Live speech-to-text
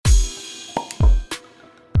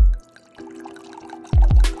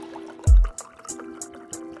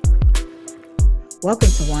Welcome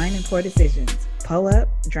to Wine and Poor Decisions. Pull up,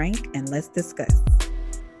 drink, and let's discuss.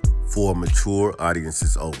 For mature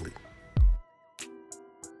audiences only.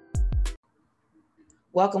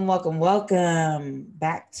 Welcome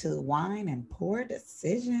back to Wine and Poor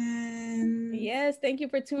Decisions. Yes, thank you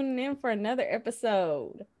for tuning in for another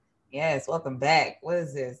episode. Yes, welcome back. What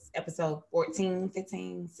is this? Episode 14,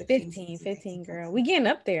 15, 16? 15, girl. We getting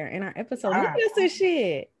up there in our episode. Look at us and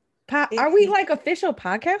shit. Are we like official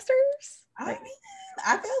podcasters?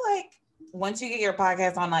 I feel like once you get your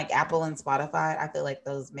podcast on like Apple and Spotify, I feel like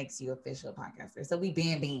those makes you official podcasters. So we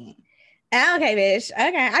being. Okay, bitch.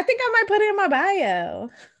 Okay. I think I might put it in my bio.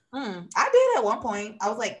 I did at one point. I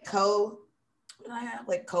was like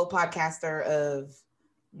co-podcaster of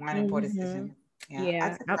Wine and Poor Decisions.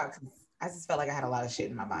 Yeah. I just felt like I had a lot of shit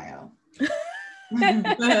in my bio.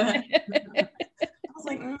 I was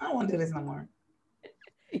like, I don't want to do this no more.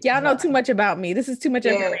 Y'all know too much about me. This is too much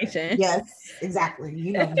information. Yes, exactly.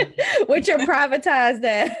 You know what your privatized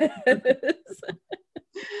ass.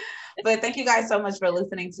 But thank you guys so much for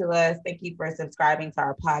listening to us. Thank you for subscribing to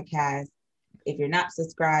our podcast. If you're not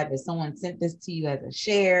subscribed, if someone sent this to you as a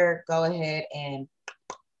share, go ahead and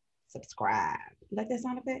subscribe. You like that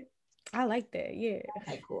sound effect? I like that. Yeah.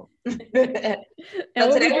 Okay, cool. Today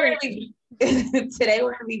we're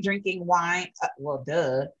gonna be drinking wine.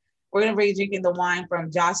 We're gonna be drinking the wine from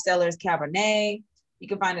Josh Cellars Cabernet. You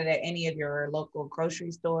can find it at any of your local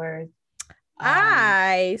grocery stores.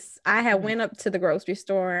 I had went up to the grocery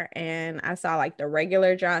store and I saw like the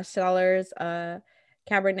regular Josh Cellars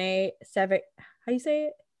Cabernet Sauvignon. How you say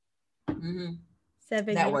it? Mm-hmm.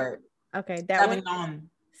 Sauvignon. That word. Okay, that one.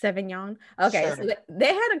 Sauvignon. Okay, sure. So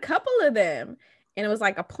they had a couple of them, and it was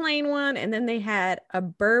like a plain one, and then they had a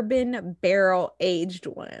bourbon barrel aged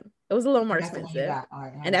one. It was a little more expensive,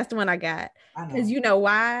 right, and that's the one I got. Because you know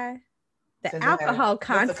why? The alcohol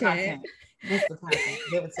content. What's the content?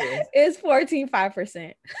 Give it to us. It's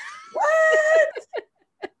 14.5%. What?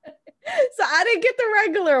 So I didn't get the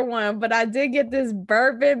regular one, but I did get this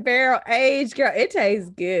bourbon barrel aged. Girl, it tastes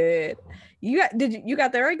good. You got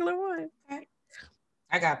the regular one?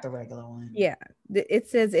 I got the regular one. Yeah, it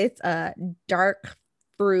says it's dark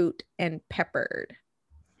fruit and peppered.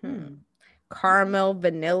 Caramel,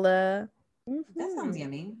 vanilla. That sounds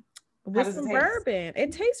yummy. With some bourbon.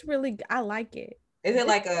 It tastes really good. I like it. Is it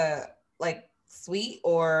like sweet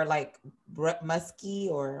or like musky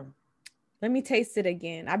or? Let me taste it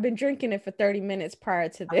again. I've been drinking it for 30 minutes prior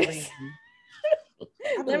to this.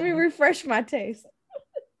 Let me refresh my taste.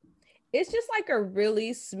 It's just like a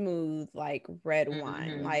really smooth, like red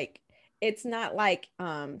wine. Like it's not like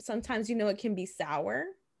sometimes it can be sour.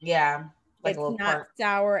 Yeah. Like it's not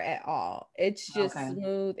sour at all. It's just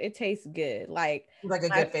smooth. It tastes good. Like a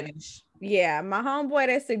good finish. Yeah, my homeboy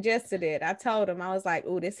that suggested it, I told him, I was like,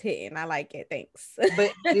 "Ooh, this hitting. I like it. Thanks."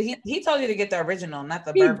 But he told you to get the original, not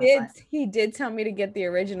the bourbon. He did tell me to get the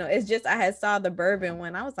original. It's just I had saw the bourbon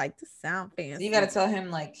one. I was like, "This sound fancy." So you got to tell him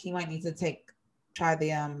like he might need to try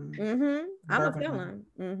the I'm gonna tell him.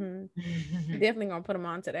 Definitely gonna put him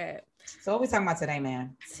on to that. So what we talking about today,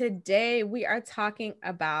 man? Today we are talking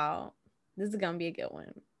about, this is gonna be a good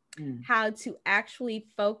one. How to actually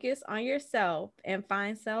focus on yourself and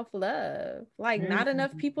find self-love. Like not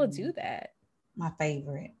enough people do that. My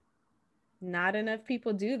favorite. Not enough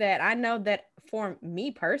people do that. I know that for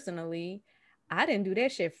me personally, I didn't do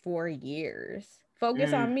that shit for years.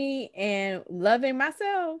 Focus on me and loving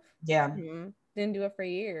myself. Yeah. Didn't do it for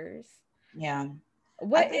years. Yeah.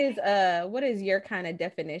 What is your kind of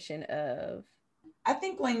definition of? I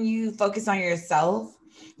think when you focus on yourself,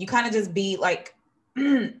 you kind of just be like,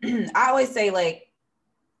 I always say like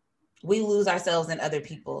we lose ourselves in other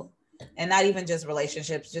people, and not even just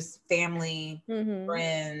relationships, just family,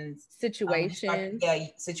 friends, situations,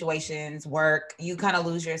 situations, work. You kind of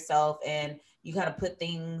lose yourself and you kind of put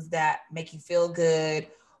things that make you feel good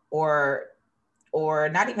or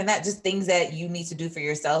not even that, just things that you need to do for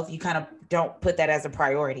yourself. You kind of don't put that as a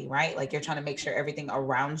priority, right? Like you're trying to make sure everything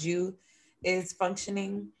around you is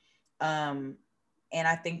functioning. And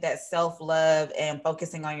I think that self-love and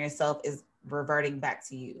focusing on yourself is reverting back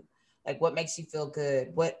to you. Like what makes you feel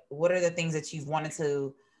good? What are the things that you've wanted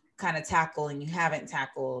to kind of tackle and you haven't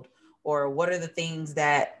tackled? Or what are the things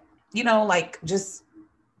that, like just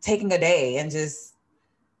taking a day and just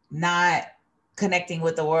not connecting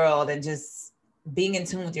with the world and just being in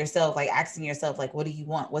tune with yourself, like asking yourself, like, what do you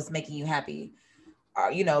want? What's making you happy?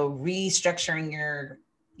 Restructuring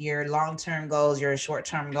your long-term goals, your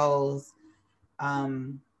short-term goals.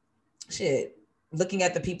 Looking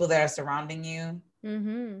at the people that are surrounding you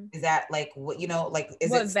Is that like what, you know, like,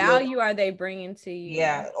 is what it value are they bringing to you?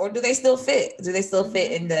 Yeah. Or do they still fit? Do they still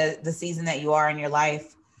fit in the season that you are in your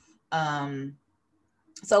life?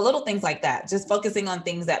 So little things like that, just focusing on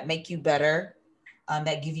things that make you better,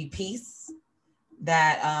 that give you peace,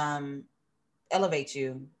 that elevate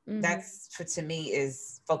you. That's to me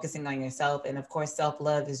is focusing on yourself. And of course,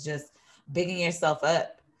 self-love is just bigging yourself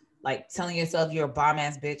up, like telling yourself you're a bomb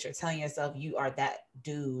ass bitch, or telling yourself you are that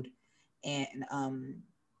dude, and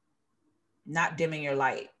not dimming your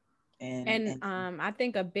light. And I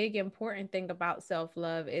think a big important thing about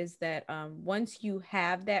self-love is that once you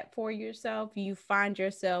have that for yourself, you find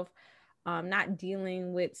yourself not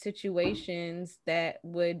dealing with situations that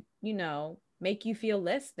would, you know, make you feel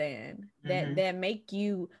less than, that make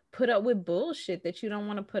you put up with bullshit that you don't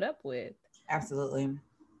want to put up with. Absolutely.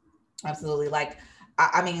 Like,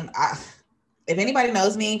 I mean, if anybody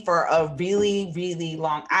knows me for a really, really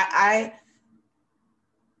long, I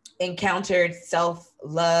encountered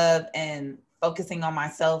self-love and focusing on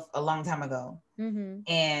myself a long time ago.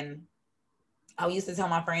 And I used to tell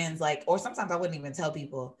my friends, like, or sometimes I wouldn't even tell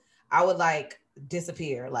people. I would like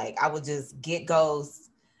disappear. Like, I would just get ghosts.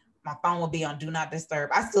 My phone would be on do not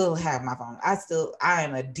disturb. I still have my phone. I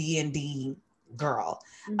am a D&D girl.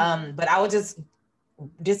 But I would just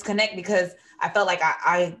disconnect because I felt like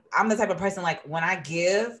I'm the type of person, like, when I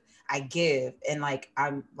give, and like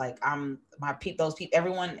I'm my those people,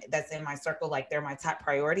 everyone that's in my circle, like, they're my top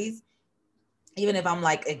priorities. Even if I'm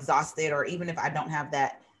like exhausted, or even if I don't have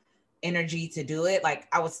that energy to do it, like,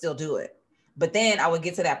 I would still do it. But then I would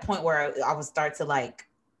get to that point where I would start to like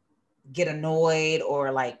get annoyed,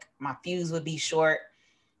 or like my fuse would be short.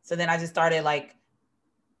 So then I just started like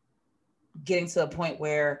getting to a point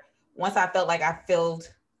where once I felt like I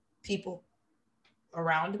filled people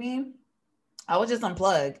around me, I would just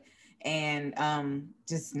unplug and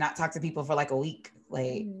just not talk to people for like a week.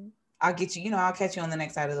 Like, I'll get you, I'll catch you on the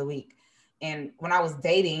next side of the week. And when I was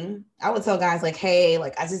dating, I would tell guys like, hey,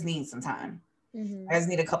 like, I just need some time. I just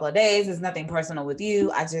need a couple of days. There's nothing personal with you.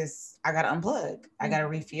 I got to unplug. I got to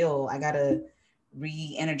refuel. I got to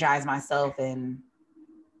re-energize myself. And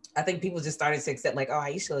I think people just started to accept like, oh,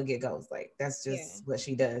 Aisha will get ghosts. Like, that's just what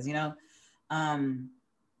she does, It's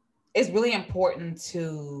really important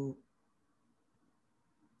to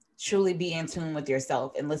truly be in tune with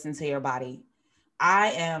yourself and listen to your body.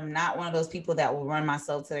 I am not one of those people that will run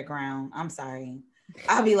myself to the ground. I'm sorry.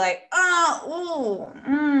 I'll be like,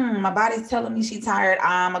 my body's telling me she's tired.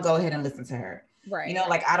 I'm gonna go ahead and listen to her. Right.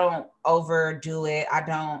 Like, I don't overdo it.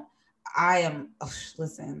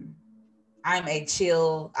 Listen, I'm a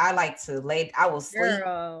chill. I like to I will sleep.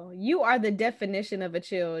 Girl, you are the definition of a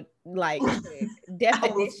chill, like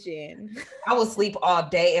definition. I will sleep all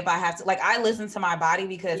day if I have to. Like, I listen to my body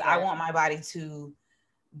because I want my body to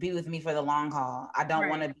be with me for the long haul. I don't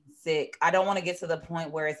want to be sick. I don't want to get to the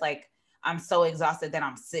point where it's like I'm so exhausted that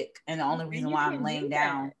I'm sick, and the only reason why I'm laying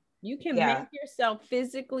down. You can make yourself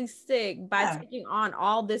physically sick by taking on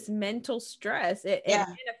all this mental stress. It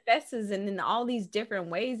manifests in all these different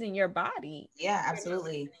ways in your body. Yeah,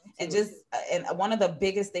 absolutely. And one of the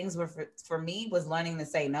biggest things for me was learning to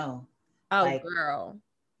say no. Oh, like, girl.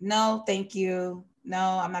 No, thank you.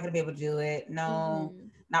 No, I'm not going to be able to do it. No,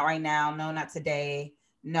 not right now. No, not today.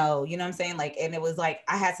 No, you know what I'm saying? Like, and it was like,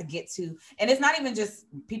 I had to get to, and it's not even just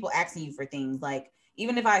people asking you for things. Like,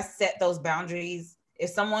 even if I set those boundaries,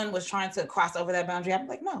 if someone was trying to cross over that boundary, I'd be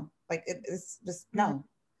like, no, like, it's just no,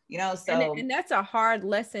 so. And that's a hard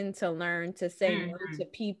lesson to learn, to say no to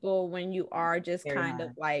people when you are just kind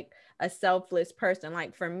of like a selfless person.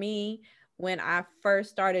 Like, for me, when I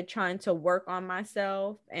first started trying to work on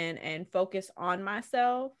myself and focus on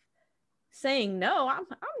myself, saying no, I'm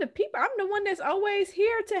the one that's always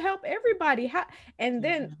here to help everybody. And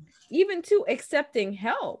then even to accepting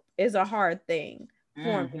help is a hard thing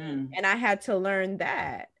for me. And I had to learn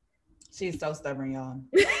that. She's so stubborn, y'all.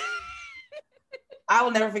 I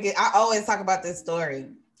will never forget. I always talk about this story.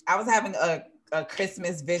 I was having a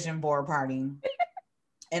Christmas vision board party,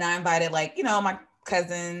 and I invited my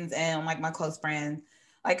cousins and like my close friends,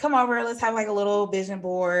 like, come over, let's have like a little vision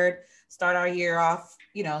board, start our year off,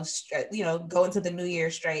 go into the new year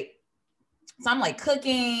straight. So I'm like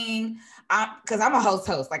cooking, because I'm a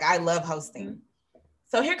host. Like, I love hosting.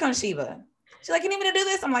 So here comes Sheba. She's like, you need me to do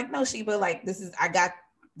this? I'm like, no, Sheba, like, this is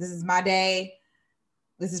my day.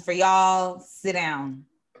 This is for y'all. Sit down.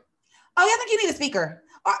 Oh, yeah, I think you need a speaker.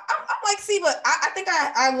 I'm like, Sheba, I think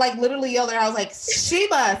I like literally yelled at her. I was like,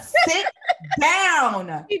 Sheba, sit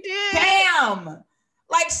down. She did. Damn.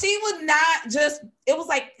 Like, she would not just, it was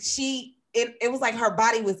like she it was like her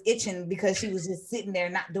body was itching because she was just sitting there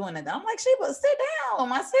not doing it. I'm like, Sheba, sit down,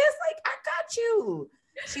 my sis. Like, I got you.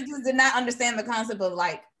 She just did not understand the concept of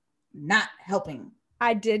like not helping.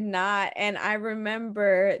 I did not. And I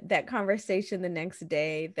remember that conversation the next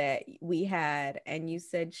day that we had, and you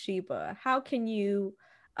said, Sheba, how can you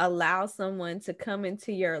allow someone to come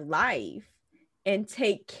into your life and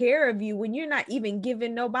take care of you when you're not even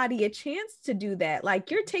giving nobody a chance to do that? Like,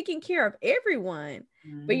 you're taking care of everyone,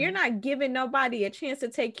 but you're not giving nobody a chance to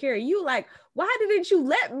take care of you. Like, why didn't you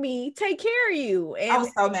let me take care of you? And I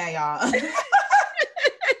was so mad, y'all. I was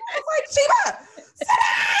like, Sheba, sit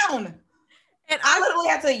down. And I literally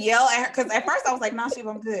had to yell at her because at first I was like, no, Sheba,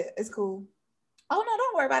 I'm good. It's cool. Oh, no,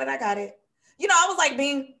 don't worry about it. I got it. You know, I was like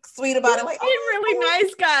being sweet about it. Like, oh, really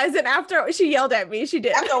nice, guys. And after she yelled at me, she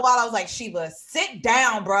did. After a while, I was like, Sheba, sit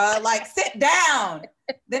down, bro. Like, sit down.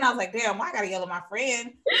 Then I was like, damn, why I gotta yell at my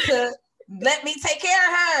friend to let me take care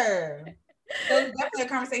of her? So it was definitely a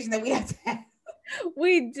conversation that we had to have.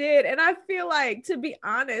 We did. And I feel like, to be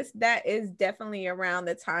honest, that is definitely around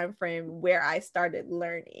the time frame where I started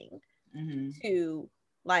learning to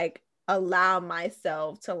like allow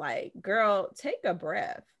myself to like, girl, take a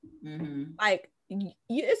breath. Like,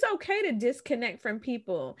 it's okay to disconnect from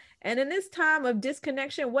people. And in this time of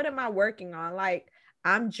disconnection, what am I working on? Like,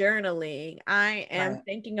 I'm journaling. I am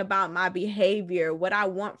thinking about my behavior, what I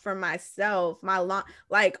want for myself,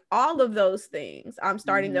 like all of those things I'm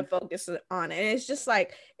starting to focus on. And it's just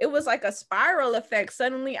like, it was like a spiral effect.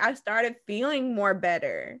 Suddenly I started feeling more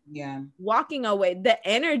better. Yeah. Walking away, the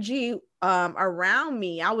energy around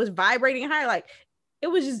me, I was vibrating higher. Like, it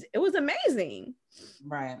was amazing.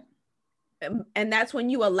 Right. And that's when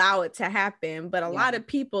you allow it to happen. But a lot of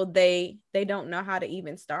people, they don't know how to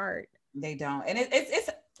even start. They don't. And it's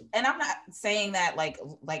and I'm not saying that like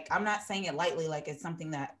I'm not saying it lightly, like it's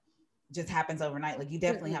something that just happens overnight. Like, you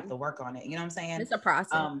definitely have to work on it. You know what I'm saying? It's a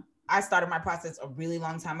process. I started my process a really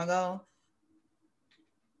long time ago.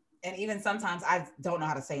 And even sometimes I don't know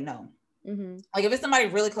how to say no. Like, if it's somebody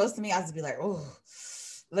really close to me, I just be like, oh,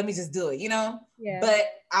 let me just do it, you know? Yeah. But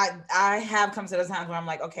I have come to those times where I'm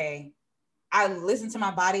like, okay, I listen to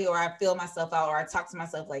my body, or I feel myself out, or I talk to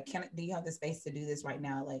myself like, do you have the space to do this right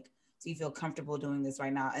now? Like, do you feel comfortable doing this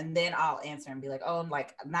right now? And then I'll answer and be like, oh, I'm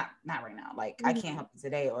like, not right now. Like, I can't help you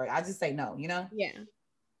today. Or I just say no, you know? Yeah.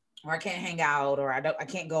 Or I can't hang out, or I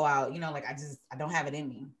can't go out, you know, like I don't have it in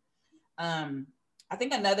me. I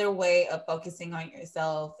think another way of focusing on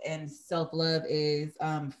yourself and self-love is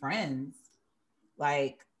friends.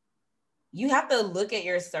 Like, you have to look at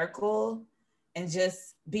your circle and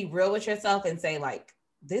just be real with yourself and say, like,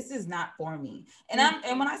 this is not for me. And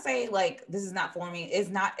when I say like, this is not for me,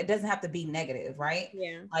 it doesn't have to be negative, right?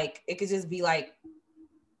 Yeah. Like, it could just be like,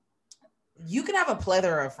 you can have a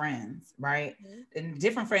plethora of friends, right? And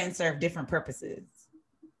different friends serve different purposes.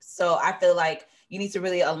 So I feel like you need to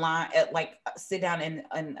really align, like sit down and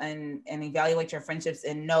evaluate your friendships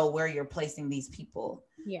and know where you're placing these people,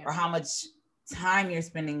 or how much time you're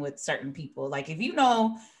spending with certain people. Like, if you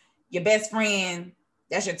know your best friend,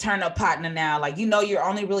 that's your turn up partner now. Like, you know, you're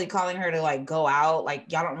only really calling her to like go out.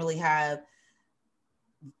 Like, y'all don't really have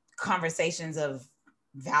conversations of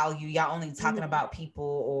value. Y'all only talking about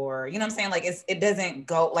people, or, you know what I'm saying? Like, it doesn't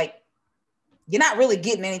go, like, you're not really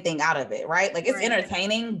getting anything out of it, right? Like, it's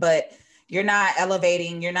entertaining, but you're not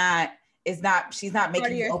elevating. She's not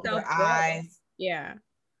making you open your eyes. Yeah.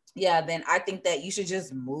 Yeah. Then I think that you should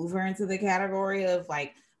just move her into the category of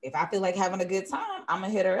like, if I feel like having a good time, I'm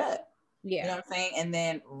gonna hit her up. Yeah. You know what I'm saying? And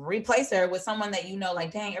then replace her with someone that, you know,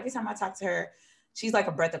 like, dang, every time I talk to her, she's like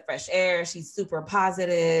a breath of fresh air. She's super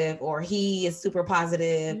positive, or he is super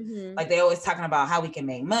positive. Like, they always talking about how we can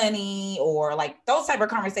make money, or like those type of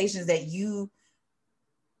conversations that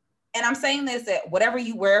and I'm saying this, that wherever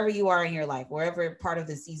you are in your life, wherever part of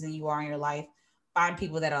the season you are in your life, find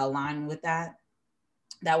people that are aligned with that.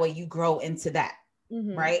 That way you grow into that,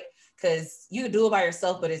 right? Because you can do it by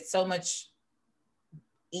yourself, but it's so much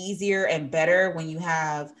easier and better when you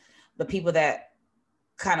have the people that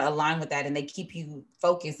kind of align with that, and they keep you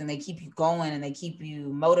focused, and they keep you going, and they keep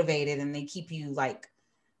you motivated, and they keep you like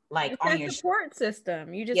on your support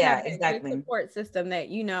system. You just have a support system that,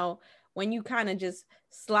 you know, when you kind of just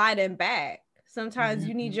sliding back, sometimes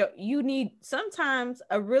you need sometimes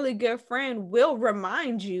a really good friend will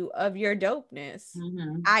remind you of your dopeness,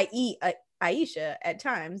 i.e. Aisha. At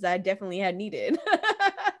times I definitely had needed.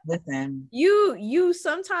 Listen, you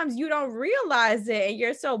sometimes you don't realize it, and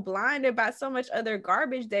you're so blinded by so much other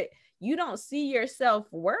garbage that you don't see your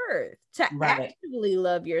self-worth to actually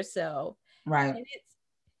love yourself. Right. And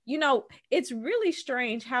You know, it's really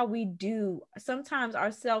strange how we do sometimes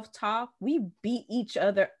our self-talk. We beat each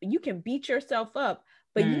other. You can beat yourself up,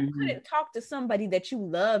 but you couldn't talk to somebody that you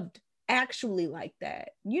loved actually like that.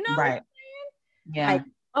 You know, right? Yeah. Like,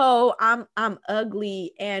 oh, I'm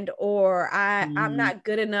ugly, and or I'm not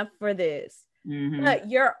good enough for this. But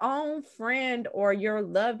your own friend or your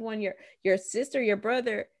loved one, your sister, your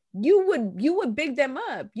brother, you would big them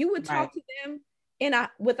up. You would talk to them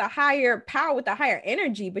with a higher power, with a higher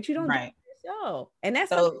energy, but you don't do it yourself. And that's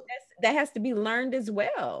something that has to be learned as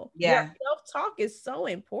well. Yeah. Your self-talk is so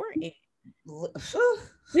important.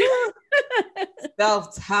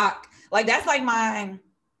 Self-talk. Like that's like my,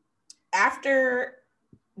 after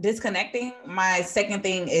disconnecting, my second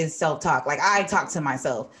thing is self-talk. Like I talk to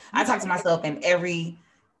myself. I talk to myself in every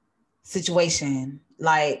situation.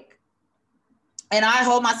 Like, and I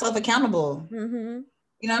hold myself accountable.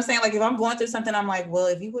 You know what I'm saying? Like if I'm going through something, I'm like, well,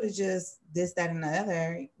 if you would have just this, that, and the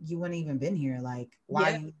other, you wouldn't even been here. Like,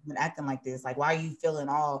 why are you even acting like this? Like, why are you feeling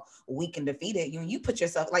all weak and defeated? You put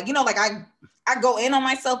yourself, like, you know, like I go in on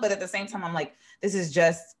myself, but at the same time, I'm like, this is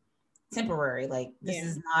just temporary. Like, this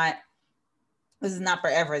is not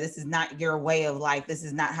forever. This is not your way of life. This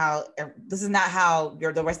is not how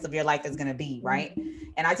the rest of your life is going to be. Right.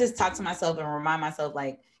 And I just talk to myself and remind myself,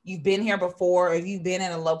 like, you've been here before, or you've been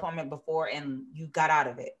in a low moment before and you got out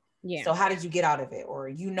of it. Yeah. So how did you get out of it? Or,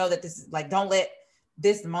 you know, that this is like, don't let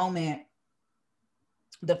this moment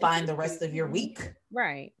define the rest of your week.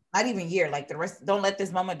 Right. Not even year, like the rest, don't let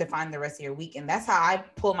this moment define the rest of your week. And that's how I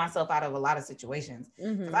pull myself out of a lot of situations.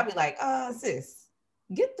 Cause I'd be like, sis,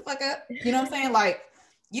 get the fuck up. You know what I'm saying? Like,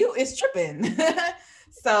 you is tripping.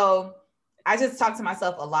 So I just talk to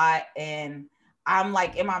myself a lot, and I'm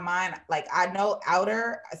like, in my mind, like, I know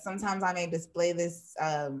outer, sometimes I may display this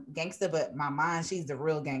gangster, but my mind, she's the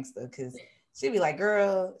real gangster, because she'd be like,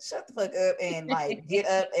 girl, shut the fuck up and like get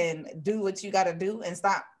up and do what you got to do and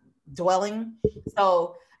stop dwelling.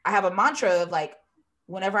 So I have a mantra of like,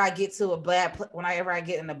 whenever I get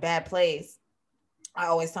in a bad place, I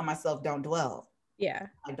always tell myself, don't dwell. Yeah.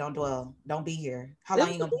 Like, don't dwell. Don't be here. How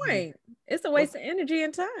long you gonna be here? It's a waste of energy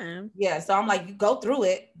and time. Yeah. So I'm like, you go through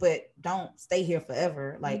it, but don't stay here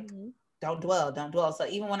forever. Like, don't dwell. So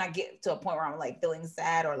even when I get to a point where I'm like feeling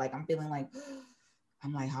sad, or like I'm feeling like,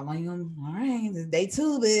 I'm like, how long you gonna, all right, this is day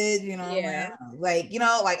 2, bitch, you know? Like, you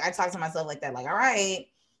know, like I talk to myself like that, like, all right,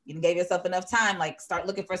 you gave yourself enough time, like start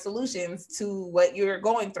looking for solutions to what you're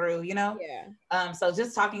going through, you know? Yeah. So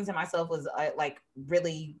just talking to myself was like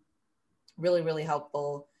really, really, really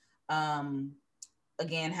helpful.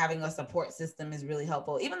 Again, having a support system is really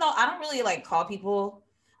helpful. Even though I don't really like call people,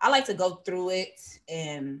 I like to go through it.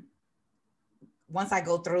 And once I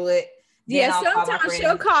go through it, sometimes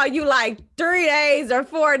she'll call you like 3 days or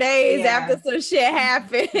 4 days after some shit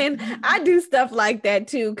happened. I do stuff like that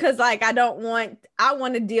too, because like I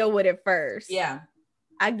want to deal with it first. Yeah.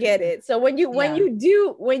 I get it. So when you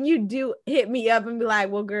do hit me up and be like,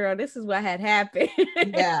 well, girl, this is what had happened.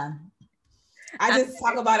 Yeah. I just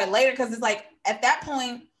talk about it later, because it's like at that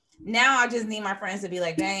point, now I just need my friends to be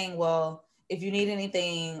like, dang, well, if you need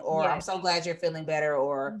anything, or I'm so glad you're feeling better,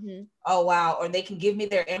 or oh wow, or they can give me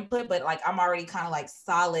their input, but like I'm already kind of like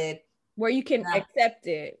solid where you can accept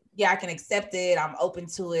it. Yeah, I can accept it. I'm open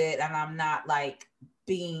to it, and I'm not like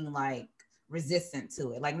being like resistant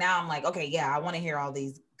to it. Like now I'm like, okay, yeah, I want to hear all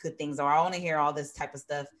these good things, or I want to hear all this type of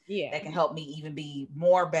stuff that can help me even be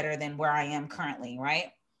more better than where I am currently,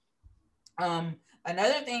 right?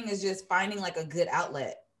 Another thing is just finding like a good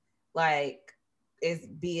outlet, like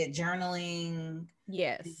be it journaling, be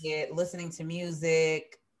it listening to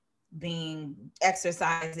music,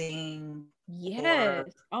 exercising.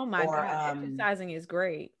 Oh my God, exercising is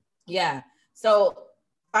great. Yeah. So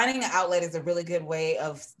finding an outlet is a really good way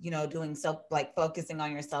of, you know, doing focusing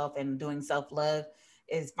on yourself and doing self-love,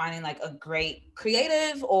 is finding like a great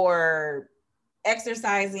creative or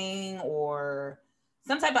exercising or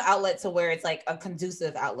some type of outlet to where it's like a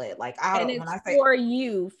conducive outlet. Like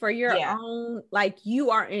for your own, like you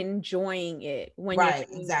are enjoying it when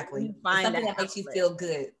exactly. You find something that makes you feel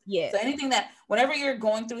good. Yeah. So anything that, whenever you're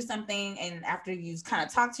going through something and after you've kind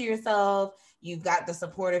of talked to yourself, you've got the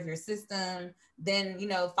support of your system, then, you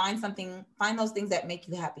know, find those things that make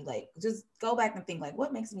you happy. Like just go back and think like,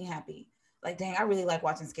 what makes me happy? Like, dang, I really like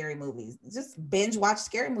watching scary movies. Just binge watch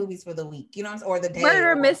scary movies for the week, you know, or the day.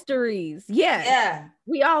 Murder mysteries. Yes. Yeah.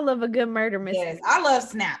 We all love a good murder mystery. Yes. I love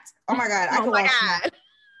Snapped. Oh my God. I can watch Snapped.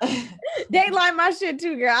 They like my shit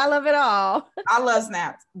too, girl. I love it all. I love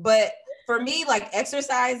Snapped. But for me, like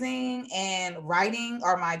exercising and writing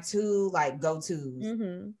are my 2 like go-tos.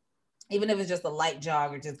 Even if it's just a light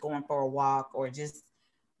jog or just going for a walk or just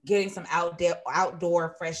getting some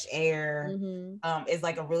outdoor fresh air is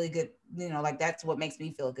like a really good, like that's what makes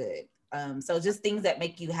me feel good. So just things that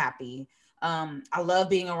make you happy. I love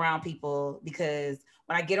being around people because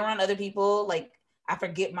when I get around other people, like I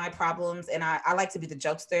forget my problems, and I like to be the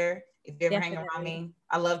jokester. If you ever hang around me,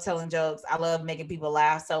 I love telling jokes. I love making people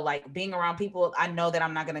laugh. So like being around people, I know that my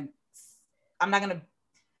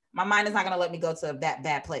mind is not gonna let me go to that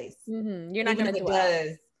bad place. You're not gonna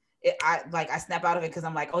dwell. I snap out of it because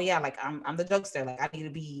I'm like, oh yeah, like I'm the jokester. Like I need to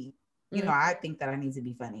be, I think that I need to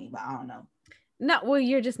be funny, but I don't know. No, well,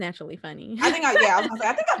 you're just naturally funny. I think I'm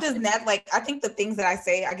just I think the things that I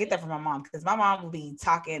say, I get that from my mom, because my mom will be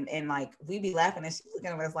talking and like we be laughing and she's looking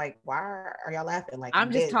at us like, why are y'all laughing? Like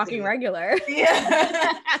I'm just talking regular.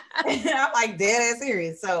 Yeah. I'm like dead ass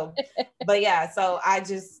serious. So, but yeah, so I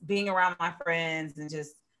just being around my friends and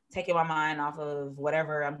just taking my mind off of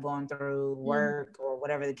whatever I'm going through, work or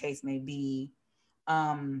whatever the case may be.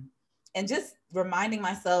 And just reminding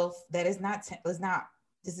myself that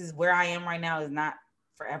this is where I am right now is not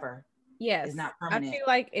forever. Yes. It's not permanent. I feel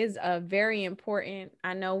like is a very important.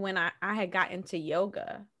 I know when I had got into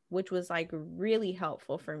yoga, which was like really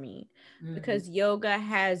helpful for me because yoga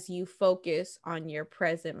has you focus on your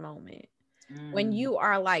present moment. When you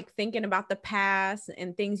are like thinking about the past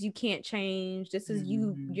and things you can't change, this is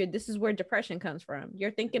this is where depression comes from.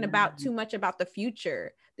 You're thinking about too much about the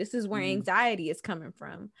future. This is where anxiety is coming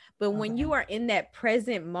from. But when you are in that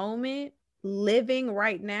present moment, living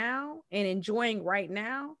right now and enjoying right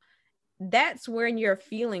now, that's when you're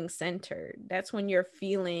feeling centered. That's when you're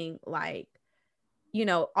feeling like,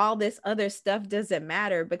 all this other stuff doesn't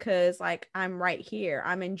matter because like I'm right here.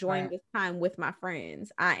 I'm enjoying this time with my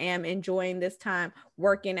friends. I am enjoying this time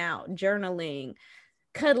working out, journaling,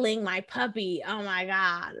 cuddling my puppy. Oh my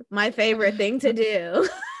God, my favorite thing to do.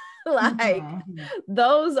 Like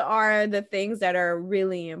those are the things that are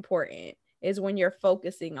really important, is when you're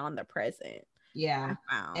focusing on the present. Yeah.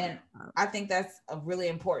 And I think that's a really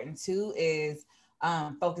important too, is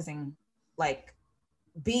focusing, like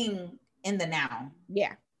being in the now.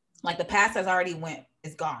 Yeah. Like the past has already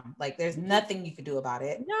it's gone. Like there's nothing you can do about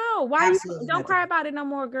it. No, why don't cry about it no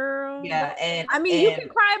more, girl. Yeah. And you can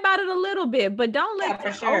cry about it a little bit, but don't let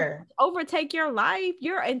it overtake your life.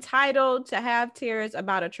 You're entitled to have tears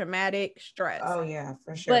about a traumatic stress. Oh yeah,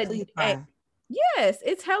 for sure. But please cry. Yes,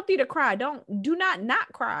 it's healthy to cry. Do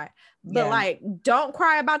not cry. But like, don't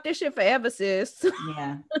cry about this shit forever, sis.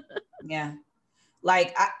 Yeah. Yeah.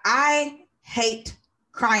 Like I hate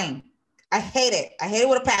crying. I hate it. I hate it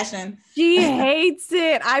with a passion. She hates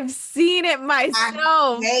it. I've seen it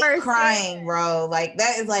myself. I hate crying, bro. Like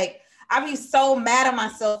that is like, I'd be so mad at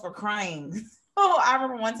myself for crying. Oh, I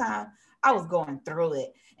remember one time I was going through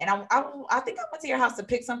it, and I think I went to your house to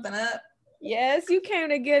pick something up. Yes, you came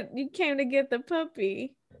to get the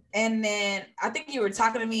puppy. And then I think you were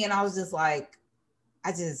talking to me, and I was just like,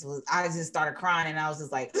 I just started crying, and I was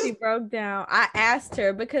just like, she broke down. I asked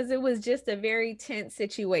her because it was just a very tense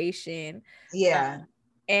situation. Yeah.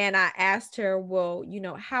 And I asked her, well,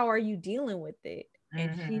 how are you dealing with it?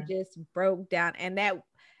 And she just broke down. And that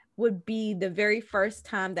would be the very first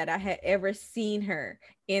time that I had ever seen her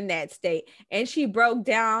in that state. And she broke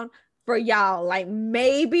down for y'all, like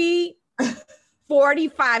maybe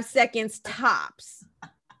 45 seconds tops.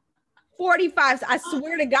 45. I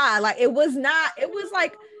swear to God, like it was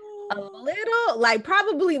like a little, like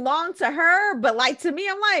probably long to her, but like to me,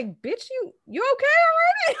 I'm like, bitch, you okay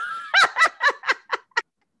already?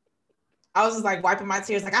 I was just like wiping my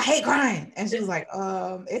tears, like I hate crying, and she was like,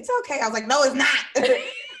 it's okay. I was like, no, it's not. I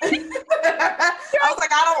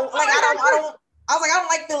don't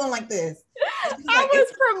like feeling like this. I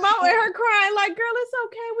was promoting her crying, like, girl, it's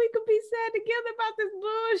okay. We could be sad together about this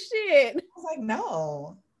bullshit. I was like,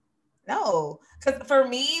 no. Because for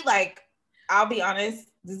me, like, I'll be honest,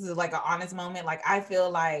 this is like an honest moment. Like, I feel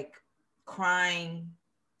like crying,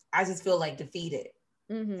 I just feel like defeated.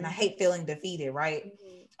 And I hate feeling defeated, right?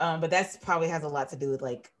 But that's probably has a lot to do with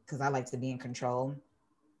like, because I like to be in control.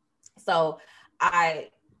 So a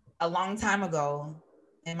long time ago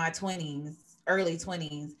in my 20s, early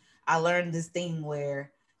 20s, I learned this thing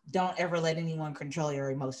where don't ever let anyone control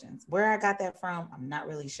your emotions. Where I got that from, I'm not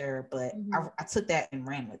really sure, but I took that and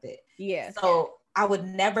ran with it. Yeah. So I would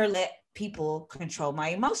never let people control my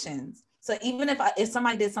emotions. So even if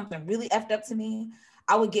somebody did something really effed up to me,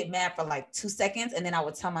 I would get mad for like 2 seconds. And then I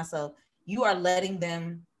would tell myself, you are letting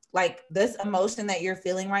them, like this emotion that you're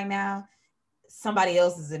feeling right now, somebody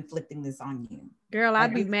else is inflicting this on you. Girl,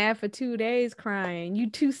 I'd be mad for 2 days crying. You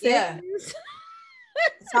 2 seconds? Yeah.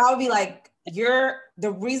 So I would be like,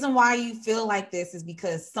 the reason why you feel like this is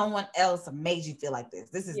because someone else made you feel like this.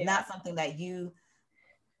 This is not something that you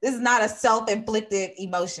This is not a self-inflicted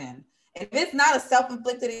emotion. If it's not a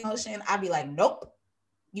self-inflicted emotion, I'd be like, nope,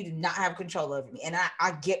 you do not have control over me. And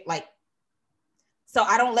I get like, so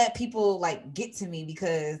I don't let people like get to me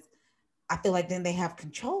because I feel like then they have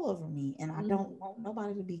control over me, and I don't want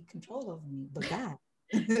nobody to be control over me but God.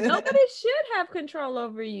 Nobody should have control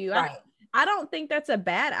over you. Right. I don't think that's a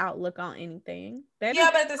bad outlook on anything. But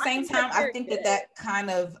at the same time, I think that kind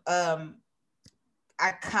of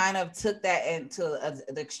I kind of took that into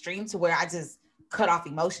the extreme to where I just cut off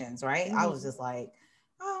emotions, right? I was just like,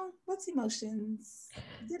 oh, what's emotions?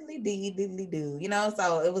 Diddly dee, diddly do, you know?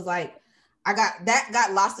 So it was like, I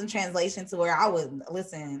got lost in translation to where I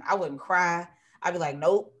wouldn't cry. I'd be like,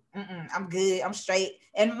 nope, I'm good, I'm straight.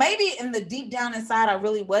 And maybe in the deep down inside, I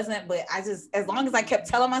really wasn't, but I just, as long as I kept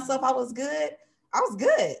telling myself I was good.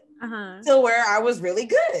 Till where I was really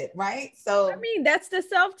good, right? So I mean, that's the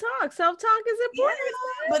self-talk. Self-talk is important.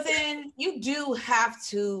 Yeah, but then you do have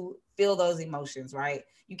to feel those emotions, right?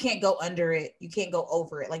 You can't go under it. You can't go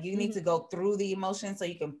over it. Like you need to go through the emotion so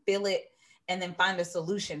you can feel it and then find a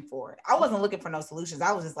solution for it. I wasn't looking for no solutions.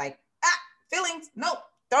 I was just like, feelings, nope.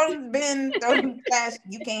 Throw them in the bin, throw them in the trash.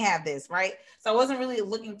 You can't have this, right? So I wasn't really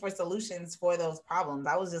looking for solutions for those problems.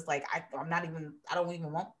 I was just like, I don't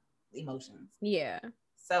even want emotions. Yeah.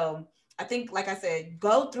 So I think, like I said,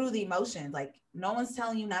 go through the emotions. Like no one's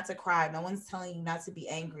telling you not to cry. No one's telling you not to be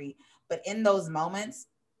angry. But in those moments,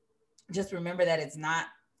 just remember that it's not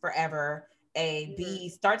forever. B,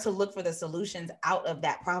 start to look for the solutions out of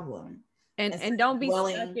that problem. And don't be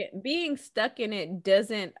being stuck in it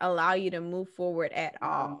doesn't allow you to move forward at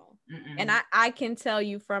all. And I can tell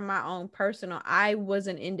you from my own personal, I was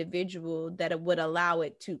an individual that would allow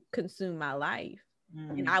it to consume my life.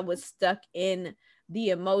 And I was stuck in the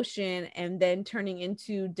emotion and then turning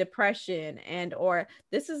into depression or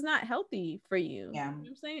this is not healthy for you. Yeah. You know what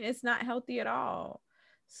I'm saying? It's not healthy at all.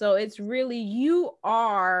 So it's really, you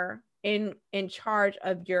are in charge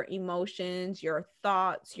of your emotions, your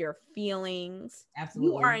thoughts, your feelings.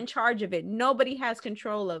 Absolutely. You are in charge of it. Nobody has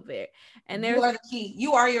control of it. And you are the key.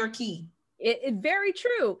 You are your key. It's very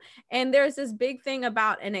true. And there's this big thing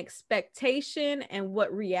about an expectation and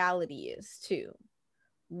what reality is too.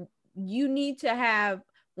 You need to have,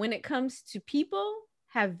 when it comes to people,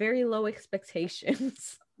 have very low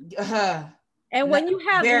expectations. And when you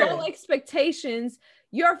have low expectations,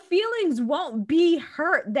 your feelings won't be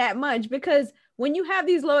hurt that much, because when you have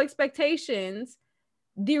these low expectations,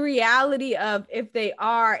 the reality of if they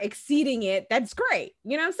are exceeding it, that's great.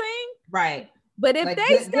 You know what I'm saying? Right. But if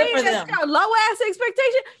they stay at a low ass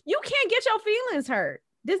expectation, you can't get your feelings hurt.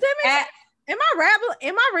 Does that make sense? Am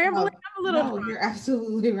I rambling? I'm a little. No, you're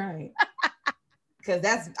absolutely right. Because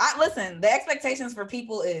listen, the expectations for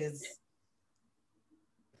people is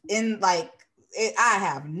I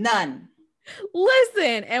have none.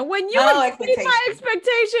 Listen, and when you exceed my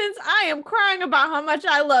expectations, I am crying about how much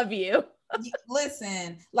I love you.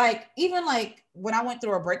 Listen, even when I went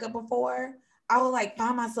through a breakup before, I would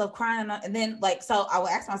find myself crying, and then so I would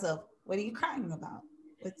ask myself, "What are you crying about?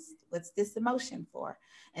 What's this emotion for?"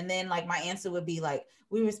 And then my answer would be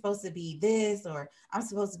we were supposed to be this, or I'm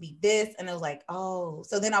supposed to be this, and it was oh.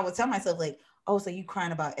 So then I would tell myself oh, so you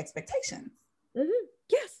crying about expectations?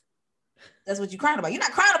 Yes. That's what you're crying about. You're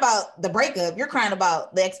not crying about the breakup. You're crying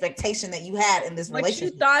about the expectation that you had in this relationship.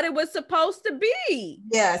 What you thought it was supposed to be.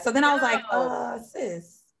 Yeah. So then I was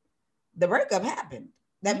sis, the breakup happened.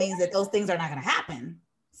 That means that those things are not going to happen.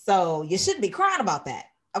 So you shouldn't be crying about that.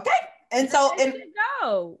 Okay. And so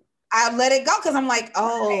I let it go because I'm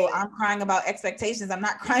I'm crying about expectations. I'm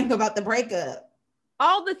not crying about the breakup.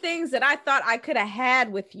 All the things that I thought I could have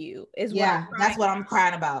had with you is that's what I'm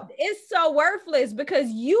crying about. It's so worthless because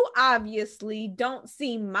you obviously don't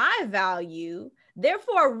see my value.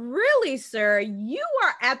 Therefore, really, sir, you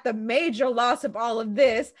are at the major loss of all of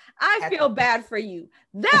this. I feel bad for you.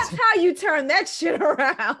 That's how you turn that shit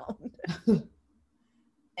around.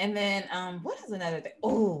 And then what is another thing?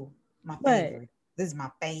 Oh, my favorite. This is my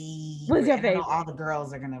favorite. What's your favorite? I know all the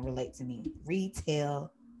girls are gonna relate to me.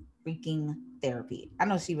 Retail freaking therapy. I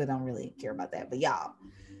know Shiva don't really care about that, but y'all,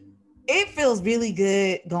 it feels really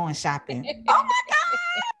good going shopping. Oh my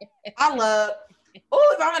God. I love, if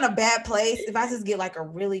I'm in a bad place, if I just get a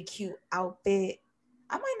really cute outfit,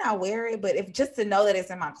 I might not wear it, but if just to know that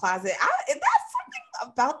it's in my closet, that's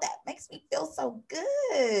something about that makes me feel so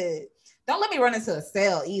good. Don't let me run into a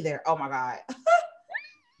sale either. Oh my God.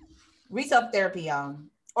 Retail therapy, y'all.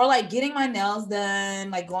 Or getting my nails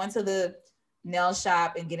done, going to the nail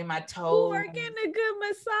shop and getting my toes. Or getting a good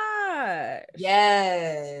massage.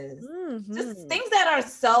 Yes. Just things that are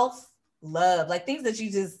self-love, things that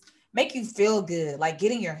you just make you feel good,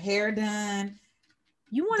 getting your hair done.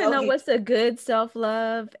 You want to know what's a good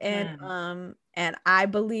self-love? And I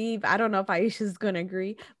believe, I don't know if Aisha's gonna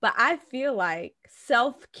agree, but I feel like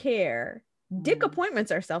self-care, dick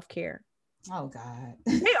appointments are self-care. Oh God.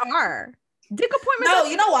 They are. Dick appointments. No,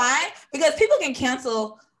 you know why? Because people can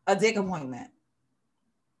cancel a dick appointment.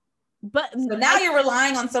 But so now you're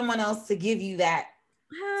relying on someone else to give you that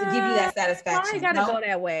satisfaction. I gotta go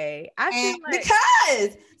that way. I feel like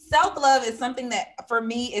because self-love is something that for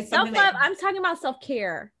me is something self-love. I'm talking about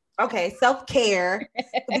self-care. Okay, self-care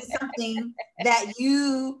could be something that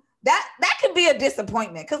could be a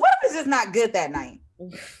disappointment. Because what if it's just not good that night?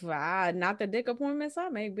 Not the dick appointments I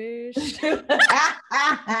make, bitch.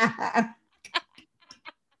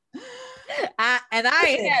 I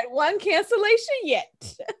ain't had one cancellation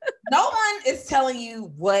yet. No one is telling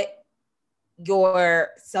you what your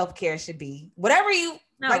self-care should be. Whatever you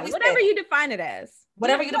define it as.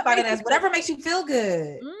 Whatever you define it as. Whatever makes you feel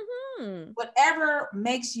good. Whatever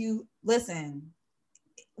makes you listen.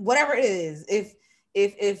 Whatever it is.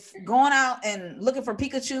 If going out and looking for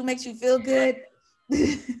Pikachu makes you feel good.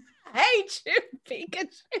 I hate you,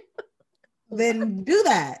 Pikachu. Then do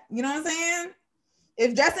that. You know what I'm saying?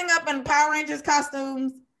 If dressing up in Power Rangers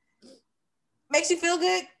costumes makes you feel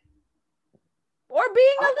good, or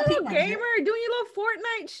being a little gamer, doing your little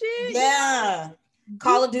Fortnite shit, yeah,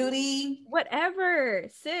 Call of Duty, whatever,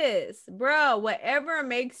 sis, bro, whatever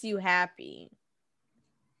makes you happy,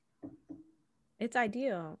 it's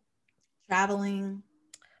ideal. Traveling.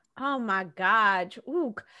 Oh my God.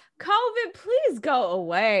 Ooh, COVID, please go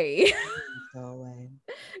away. Go away.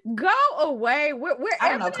 Go away. I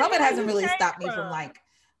don't know. COVID hasn't really stopped me from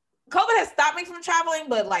COVID has stopped me from traveling,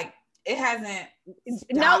 but it hasn't.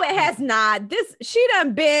 No, it has not. She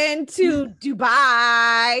done been to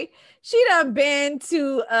Dubai. She done been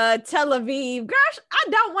to Tel Aviv. Gosh, I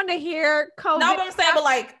don't want to hear COVID. No, but I'm saying,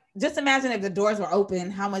 but just imagine if the doors were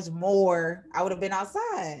open, how much more I would have been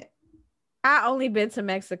outside. I only been to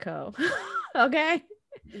Mexico. Okay.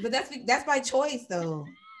 But that's by choice though.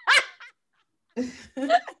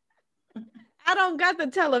 I don't got the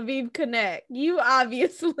Tel Aviv connect. You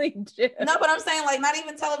obviously do. No, but I'm saying not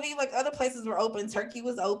even Tel Aviv, other places were open. Turkey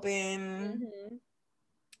was open. Mm-hmm.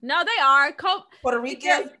 No, they are. Puerto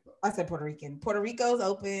Rico. I said Puerto Rican. Puerto Rico's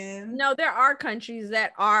open. No, there are countries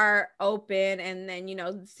that are open, and then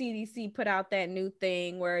CDC put out that new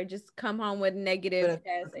thing where just come home with negative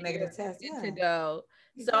test to go.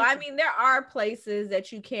 Exactly. So I mean, there are places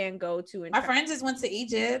that you can go to. My friend just went to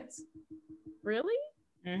Egypt. Really?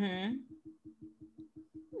 Mm-hmm.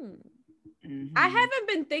 I haven't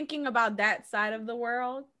been thinking about that side of the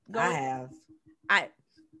world. I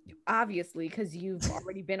obviously, because you've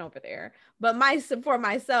already been over there, but for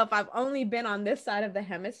myself, I've only been on this side of the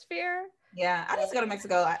hemisphere. Yeah, I need to go to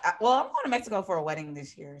Mexico. I'm going to Mexico for a wedding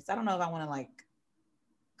this year, so I don't know if I want to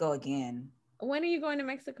go again. When are you going to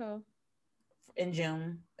Mexico? In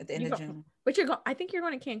June, at the end of June. But I think you're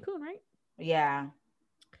going to Cancun, right? Yeah.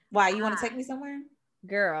 Why, you want to take me somewhere?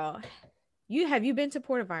 Girl, have you been to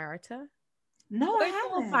Puerto Vallarta? No, I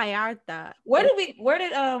haven't. Vallarta. Where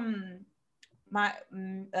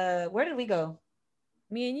did we go?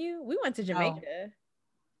 Me and you? We went to Jamaica.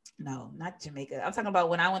 No, not Jamaica. I'm talking about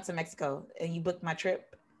when I went to Mexico and you booked my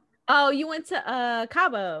trip. Oh, you went to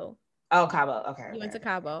Cabo. Oh, Cabo. Okay. You went to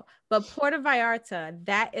Cabo. But Puerto Vallarta,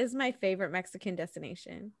 that is my favorite Mexican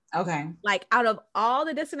destination. Okay. Out of all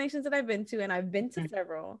the destinations that I've been to, and I've been to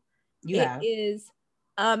several, it is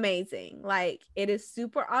amazing. It is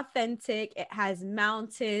super authentic. It has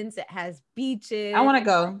mountains. It has beaches. I want to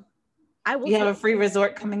go. You have a free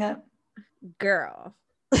resort coming up? Girl,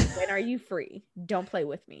 when are you free? Don't play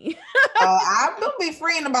with me. I'm going to be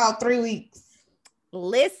free in about 3 weeks.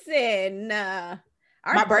 Listen.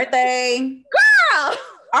 My birthday. Girl!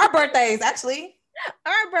 Our birthdays, actually.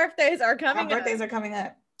 Our birthdays are coming up. Our birthdays are coming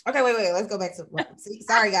up. Okay, wait. Let's go back to see.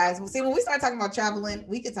 Sorry, guys. See, when we start talking about traveling,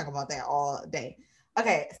 we could talk about that all day.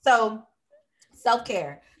 Okay, so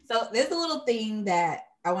self-care. So there's a little thing that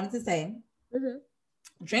I wanted to say. Mm-hmm.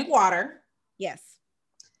 Drink water. Yes.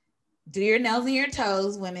 Do your nails and your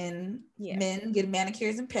toes, women. Yes. Men get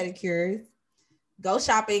manicures and pedicures. Go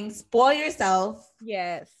shopping. Spoil yourself.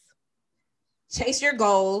 Yes. Chase your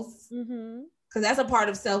goals. Mm-hmm. Because that's a part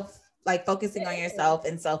of focusing on yourself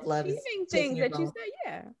and self-love. Achieving things that you said,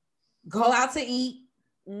 yeah. Go out to eat.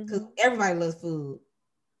 Because everybody loves food.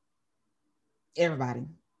 Everybody.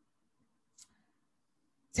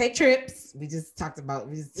 Take trips. We just talked about.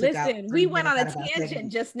 We went on a tangent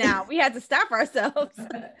just now. We had to stop ourselves.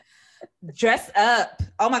 Dress up.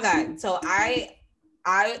 Oh my God. So I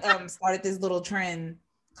started this little trend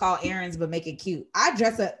called errands, but make it cute. I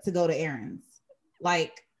dress up to go to errands.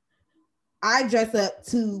 I dress up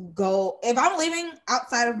to go. If I'm leaving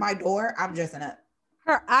outside of my door, I'm dressing up.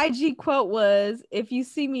 Her IG quote was, "If you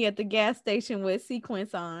see me at the gas station with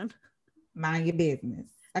sequins on, mind your business."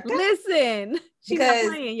 Okay? Listen, she's not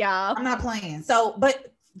playing, y'all. I'm not playing. So,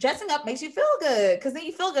 but dressing up makes you feel good because then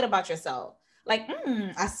you feel good about yourself. Like,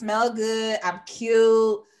 I smell good. I'm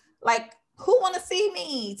cute. Like, who want to see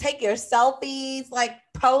me? Take your selfies, like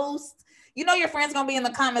post. You know your friends gonna be in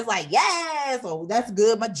the comments like, yes, oh, that's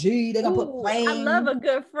good, my G. They're gonna put playing. I love a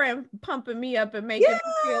good friend pumping me up and making me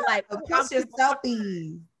feel like post your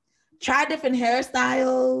selfies. Try different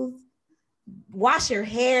hairstyles. Wash your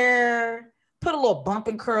hair. Put a little bump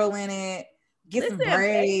and curl in it. Get some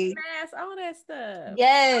braids. Face mask, all that stuff.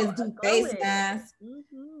 Yes, do face mask.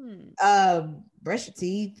 Brush your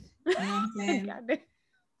teeth. You know what I'm saying?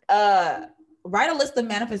 Write a list of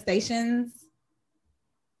manifestations.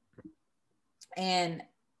 And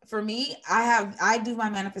for me, I do my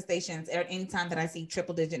manifestations at any time that I see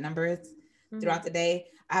triple digit numbers throughout the day.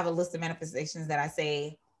 I have a list of manifestations that I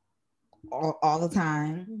say all the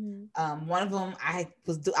time. One of them I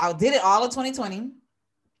did it all of 2020,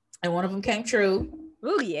 and one of them came true.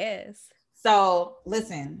 Oh yes. So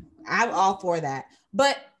listen, I'm all for that.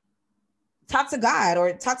 But talk to God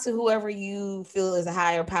or talk to whoever you feel is a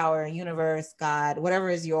higher power, universe, God, whatever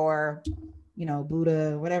is your,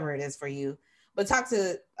 Buddha, whatever it is for you. But talk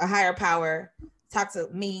to a higher power, talk to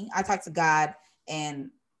me, I talk to God, and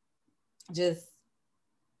just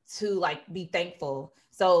to like be thankful.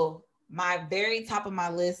 So my very top of my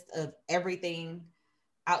list of everything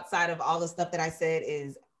outside of all the stuff that I said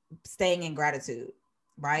is staying in gratitude,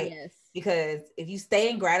 right? Yes. Because if you stay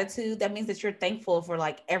in gratitude, that means that you're thankful for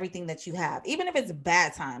like everything that you have. Even if it's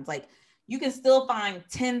bad times, like you can still find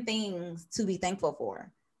 10 things to be thankful for,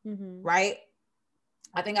 right?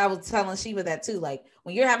 I think I was telling Shiva that too. Like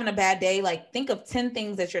when you're having a bad day, like think of 10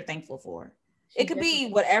 things that you're thankful for. It could be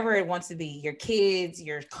whatever it wants to be. Your kids,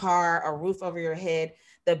 your car, a roof over your head,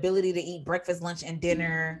 the ability to eat breakfast, lunch, and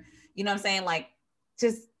dinner. You know what I'm saying? Like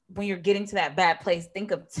just when you're getting to that bad place,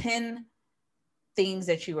 think of 10 things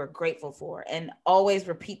that you are grateful for and always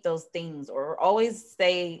repeat those things or always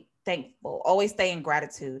stay thankful, always stay in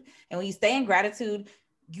gratitude. And when you stay in gratitude,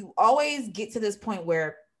 you always get to this point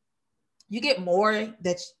where you get more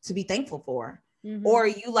to be thankful for, or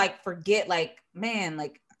you like forget like, man,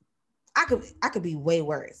 like I could be way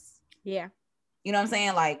worse. Yeah. You know what I'm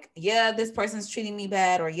saying? Like, yeah, this person's treating me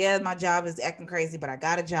bad, or yeah, my job is acting crazy, but I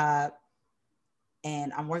got a job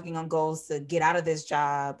and I'm working on goals to get out of this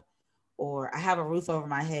job, or I have a roof over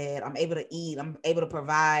my head. I'm able to eat, I'm able to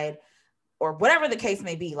provide, or whatever the case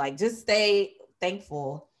may be. Like just stay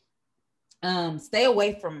thankful. Stay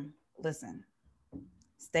away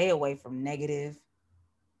from negative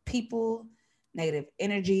people, negative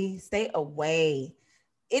energy. Stay away.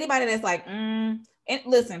 Anybody that's like, and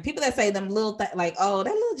listen, people that say them little like, oh,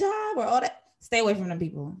 that little job or all that, stay away from them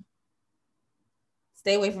people.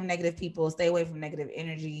 Stay away from negative people. Stay away from negative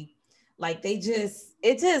energy. Like it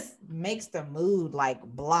just makes the mood like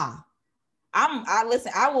blah.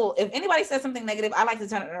 I will, if anybody says something negative, I like to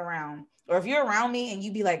turn it around. Or if you're around me and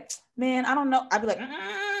you be like, man, I don't know. I'd be like,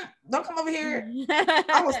 don't come over here.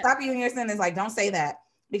 I will stop you in your sentence. Like, don't say that,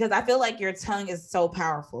 because I feel like your tongue is so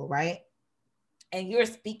powerful, right? And you're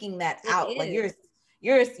speaking that out. Like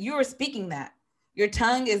you're speaking that. Your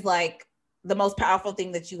tongue is like the most powerful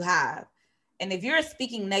thing that you have. And if you're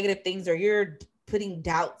speaking negative things or you're putting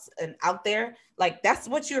doubts and out there, like that's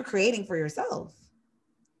what you're creating for yourself.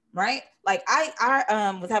 Right? Like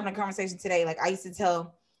I was having a conversation today. Like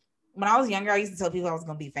when I was younger, I used to tell people I was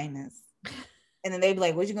going to be famous. And then they'd be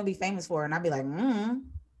like, what you going to be famous for? And I'd be like,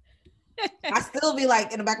 I still be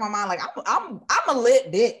like in the back of my mind, like I'm a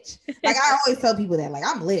lit bitch. Like I always tell people that, like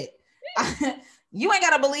I'm lit. You ain't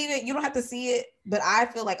got to believe it. You don't have to see it. But I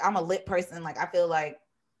feel like I'm a lit person. Like I feel like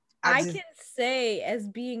I can say, as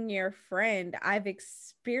being your friend, I've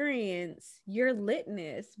experienced your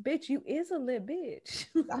litness. Bitch, you is a lit bitch.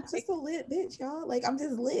 I'm just a lit bitch, y'all. Like I'm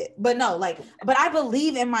just lit. But no, like, but I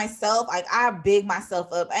believe in myself. Like I big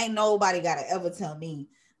myself up. Ain't nobody gotta ever tell me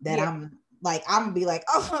that I'm gonna be like,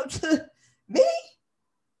 oh, me?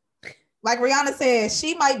 Like Rihanna said,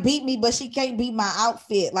 she might beat me, but she can't beat my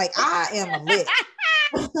outfit. Like I am lit.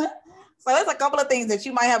 So there's a couple of things that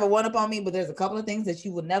you might have a one up on me, but there's a couple of things that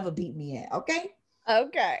you would never beat me at. Okay.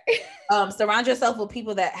 Okay. Surround yourself with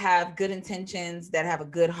people that have good intentions, that have a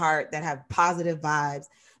good heart, that have positive vibes,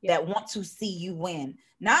 that want to see you win.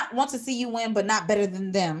 Not want to see you win, but not better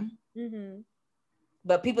than them.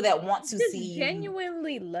 But people that want to just see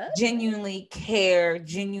genuinely love, genuinely care,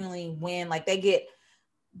 genuinely win. Like they get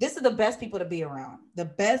this is the best people to be around. The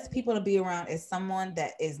best people to be around is someone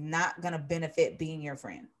that is not going to benefit being your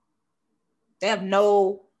friend. They have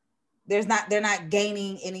they're not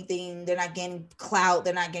gaining anything. They're not gaining clout.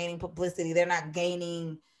 They're not gaining publicity. They're not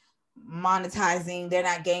gaining monetizing. They're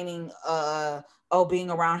not gaining, being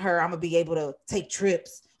around her, I'm going to be able to take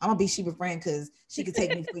trips. I'm going to be Sheba friend because she could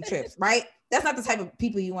take me free trips, right? That's not the type of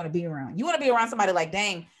people you want to be around. You want to be around somebody like,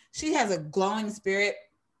 dang, she has a glowing spirit.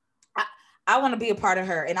 I want to be a part of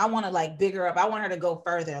her and I want to like big her up. I want her to go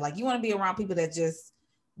further. Like you want to be around people that just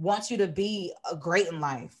want you to be great in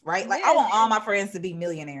life, right? Like I want all my friends to be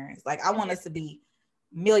millionaires. Like I want us to be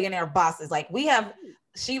millionaire bosses. Like we have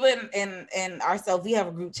Sheba and ourselves, we have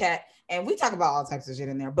a group chat and we talk about all types of shit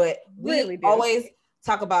in there, but we really always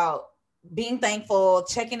talk about being thankful,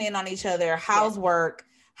 checking in on each other. How's work?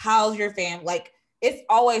 How's your fam? Like it's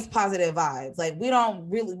always positive vibes. Like we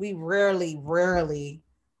rarely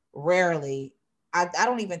I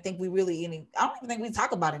don't even think I don't even think we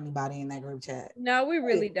talk about anybody in that group chat. No, we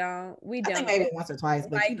really don't. I think maybe once or twice,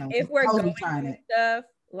 but like if we're going through stuff,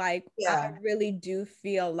 like I really do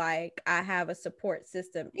feel like I have a support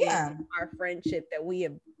system in our friendship that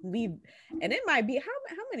we've and it might be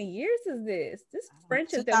how many years is this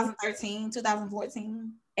friendship 2013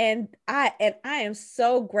 2014 and I am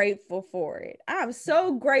so grateful for it. I'm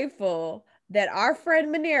so grateful that our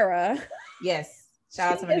friend Manera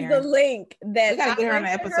shout out to Manera is the link that we gotta get her on the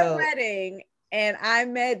episode wedding and I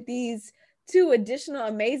met these two additional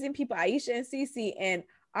amazing people, Aisha and Cece, and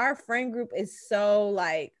our friend group is so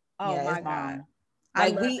like, oh my God.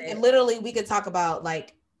 Like we could talk about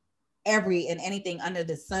like every and anything under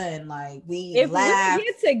the sun. Like if laugh. we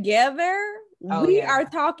get together, we are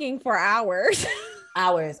talking for hours.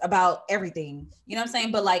 Hours about everything. You know what I'm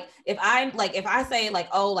saying? But like if I say like,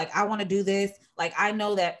 oh, like I want to do this, like I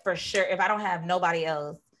know that for sure if I don't have nobody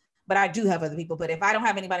else, but I do have other people, but if I don't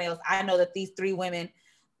have anybody else, I know that these three women,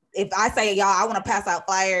 if I say y'all, I want to pass out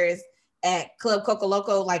flyers at Club Coco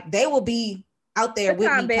Loco, like they will be out there with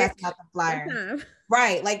me passing out the flyers.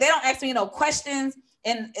 Right. Like they don't ask me no questions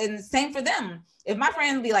and same for them. If my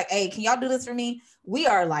friends be like, hey, can y'all do this for me? We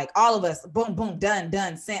are like all of us, boom, boom,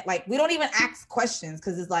 done, sent. Like we don't even ask questions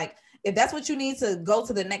because it's like, if that's what you need to go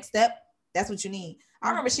to the next step, that's what you need. I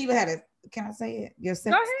remember Sheba had can I say it? Your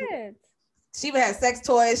sex go ahead. Sheba had sex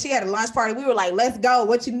toys. She had a lunch party. We were like, let's go.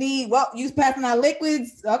 What you need? Well, you passing out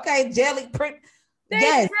liquids. Okay. Jelly print.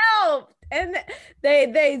 They helped. And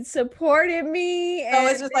they supported me. So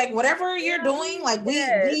it's just like whatever you're doing, like we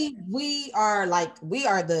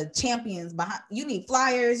are the champions behind. You need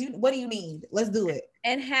flyers. What do you need? Let's do it.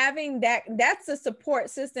 And having that's a support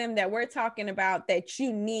system that we're talking about that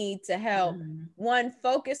you need to help one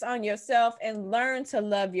focus on yourself and learn to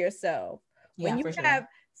love yourself. When you have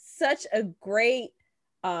such a great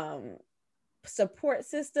support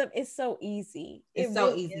system, it's so easy. It's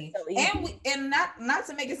so easy. And not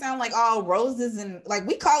to make it sound like all roses and like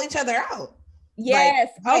we call each other out. Yes.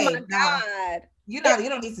 Like, oh my God. You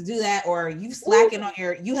don't need to do that, or you slacking on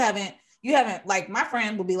you haven't like my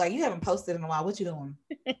friend will be like, you haven't posted in a while. What you doing?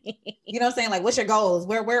 You know what I'm saying? Like, what's your goals?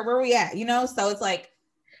 Where we at? You know? So it's like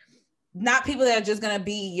not people that are just gonna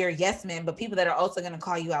be your yes men, but people that are also gonna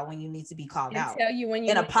call you out when you need to be called out. Tell you when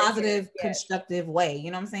you in a positive, constructive way.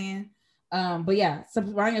 You know what I'm saying? But yeah,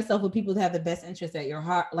 surround yourself with people that have the best interest at your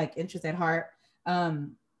heart, like interest at heart.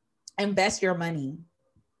 Invest your money.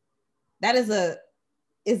 That is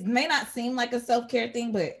it may not seem like a self-care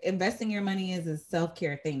thing, but investing your money is a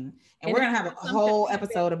self-care thing. And we're going to have a whole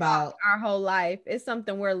episode about our whole life. It's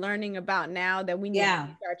something we're learning about now that we need to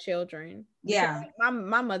teach our children. Yeah.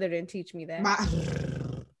 My mother didn't teach me that. My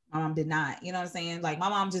mom did not, you know what I'm saying? Like my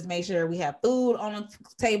mom just made sure we have food on the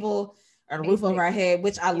table or the roof over our head,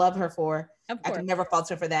 which I love her for. I can never fault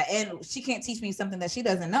her for that. And she can't teach me something that she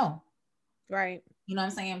doesn't know. Right. You know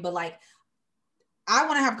what I'm saying? But like, I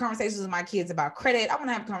want to have conversations with my kids about credit. I want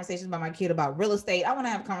to have conversations about my kid about real estate. I want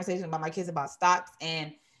to have conversations about my kids about stocks.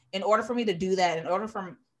 And in order for me to do that, in order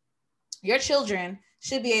for your children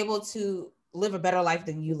should be able to live a better life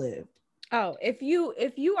than you lived. Oh, if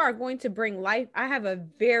you are going to bring life, I have a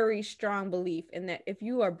very strong belief in that if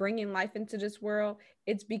you are bringing life into this world,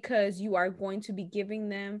 it's because you are going to be giving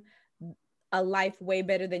them a life way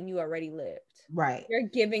better than you already lived. Right. You're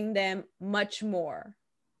giving them much more.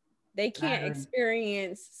 They can't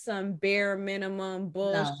experience some bare minimum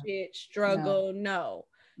bullshit struggle. No.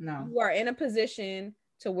 You are in a position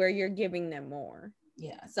to where you're giving them more.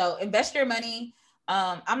 Yeah. So invest your money.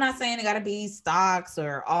 I'm not saying it got to be stocks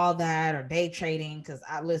or all that or day trading because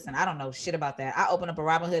I don't know shit about that. I opened up a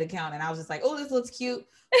Robinhood account and I was just like, oh, this looks cute.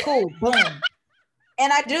 Cool. Boom.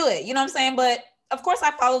 And I do it. You know what I'm saying? But of course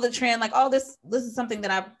I follow the trend, like, oh, this is something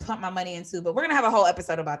that I put my money into, but we're gonna have a whole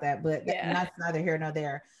episode about that, but that's neither here nor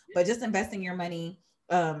there. But just investing your money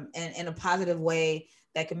in a positive way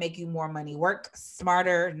that can make you more money. Work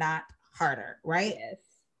smarter, not harder, right? Yes.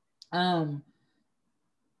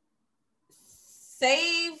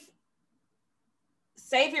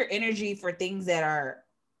 Save your energy for things that are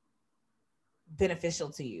beneficial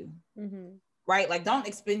to you, right? Like, don't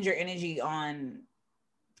expend your energy on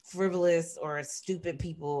frivolous or stupid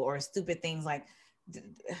people or stupid things. Like,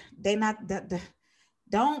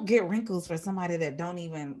 don't get wrinkles for somebody that don't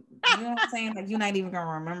even, you know what I'm saying? Like, you're not even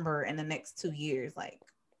gonna remember in the next 2 years. Like,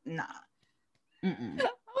 nah. Mm-mm.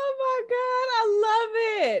 Oh my God, I love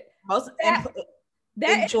it.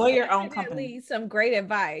 Enjoy your own company. Some great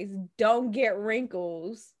advice. Don't get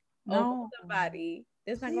wrinkles over somebody.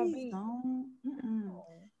 It's not gonna be.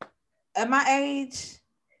 At my age,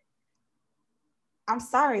 I'm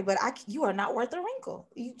sorry, but you are not worth a wrinkle.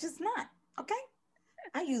 You just not. Okay.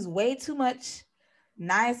 I use way too much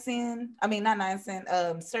ceramides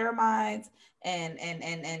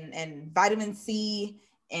and vitamin C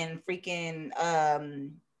and freaking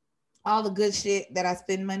all the good shit that I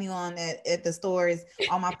spend money on at the stores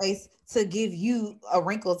on my face to give you a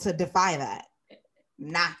wrinkle to defy that.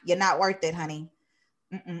 Nah, you're not worth it, honey.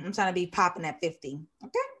 I'm trying to be popping at 50.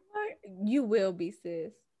 Okay. You will be,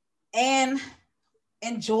 sis. And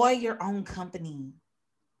enjoy your own company.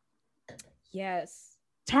 Yes.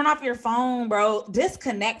 Turn off your phone, bro.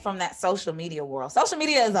 Disconnect from that social media world. Social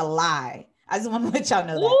media is a lie. I just want to let y'all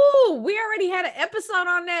know that. Ooh, we already had an episode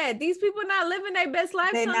on that. These people not living their best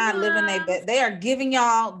life. They're not living their best. They are giving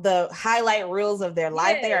y'all the highlight reels of their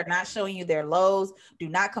life. They are not showing you their lows. Do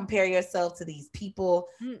not compare yourself to these people.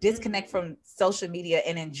 Disconnect from social media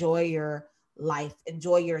and enjoy your life.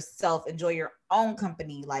 Enjoy yourself. Enjoy your own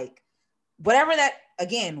company. Like, whatever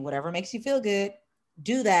makes you feel good,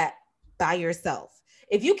 do that by yourself.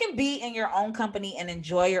 If you can be in your own company and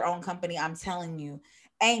enjoy your own company, I'm telling you,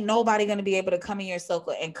 ain't nobody going to be able to come in your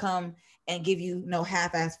circle and come and give you no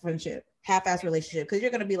half-ass friendship, half-ass relationship. Because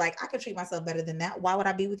you're going to be like, I could treat myself better than that. Why would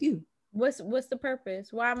I be with you? What's the purpose?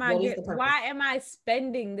 Why am I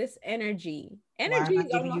spending this energy? Energy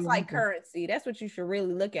is almost like currency. That's what you should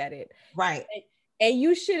really look at it. Right. And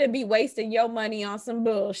you shouldn't be wasting your money on some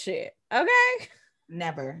bullshit. Okay?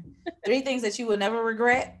 Never. 3 things that you will never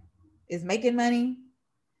regret is making money,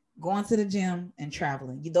 going to the gym, and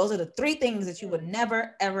traveling. Those are the 3 things that you would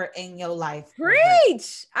never, ever in your life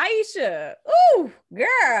preach, Aisha. Ooh,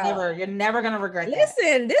 girl. You're never gonna regret that.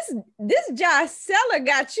 Listen, this Josh Seller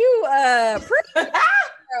got you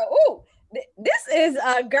ooh, this is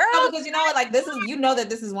a girl. No, because you know what, like, this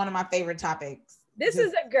is one of my favorite topics. This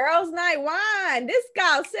is a girls' night wine. This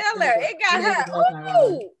girl Seller, it got her.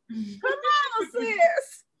 Ooh, come on,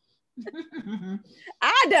 sis.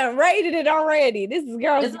 I done rated it already. This is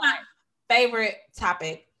girls. This is my favorite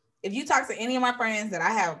topic. If you talk to any of my friends that I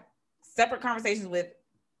have separate conversations with,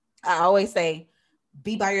 I always say,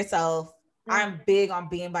 be by yourself. I'm big on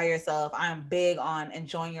being by yourself. I'm big on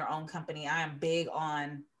enjoying your own company. I am big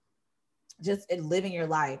on just living your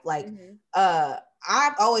life. Like,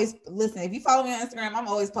 I've always, listen, if you follow me on Instagram, I'm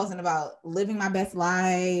always posting about living my best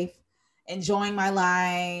life, enjoying my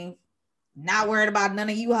life, not worried about none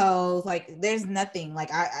of you hoes. Like, there's nothing. Like,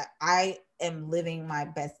 I am living my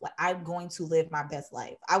best life. I'm going to live my best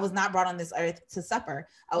life. I was not brought on this earth to suffer.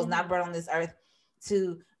 I was not brought on this earth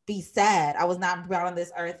to be sad. I was not brought on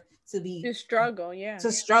this earth to struggle.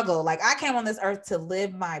 To struggle. Like, I came on this earth to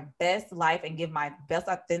live my best life and give my best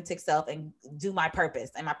authentic self and do my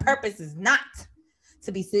purpose. And my purpose is not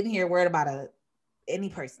to be sitting here worried about any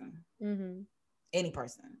person. Any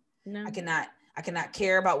person. No. I cannot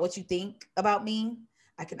care about what you think about me.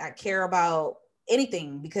 I cannot care about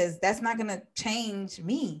anything because that's not going to change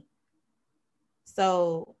me.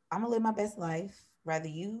 So I'm going to live my best life, whether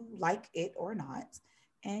you like it or not.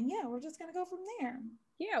 And yeah, we're just going to go from there.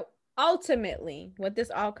 Yeah. Ultimately, what this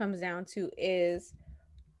all comes down to is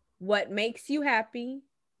what makes you happy,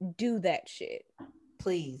 do that shit.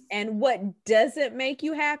 Please. And what doesn't make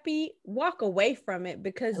you happy, walk away from it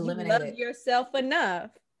because you love yourself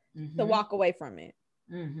enough to walk away from it.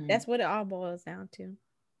 That's what it all boils down to.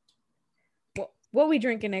 What we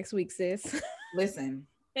drinking next week, sis? Listen,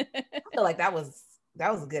 I feel like that was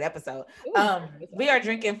a good episode. We are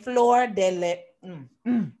drinking Fleur de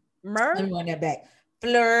Mer. Let me run that back.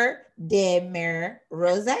 Fleur de Mer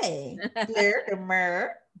Rosé. Fleur de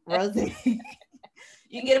Mer Rosé.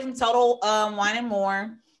 You can get it from Total Wine and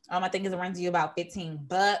More. I think it runs you about $15.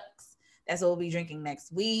 That's what we'll be drinking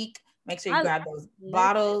next week. Make sure you grab those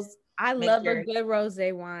bottles. I love a good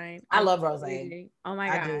rosé wine. I love rosé. Oh my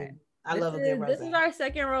God. I love a good rosé. This is our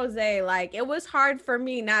second rosé. Like, it was hard for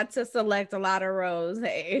me not to select a lot of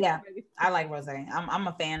rosé. Yeah, I like rosé. I'm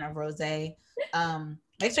a fan of rosé.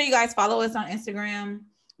 Make sure you guys follow us on Instagram.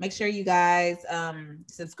 Make sure you guys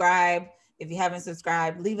subscribe. If you haven't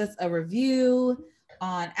subscribed, leave us a review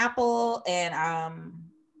on Apple and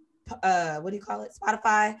what do you call it?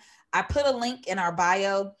 Spotify. I put a link in our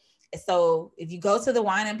bio. So if you go to the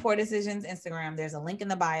Wine and Pour Decisions Instagram, there's a link in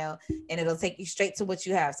the bio and it'll take you straight to what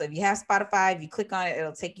you have. So if you have Spotify, if you click on it,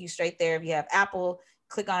 it'll take you straight there. If you have Apple,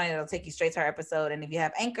 click on it, it'll take you straight to our episode. And if you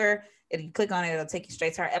have Anchor, if you click on it, it'll take you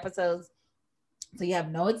straight to our episodes. So you have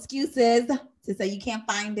no excuses to say you can't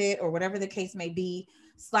find it or whatever the case may be.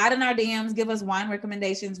 Slide in our DMs, give us wine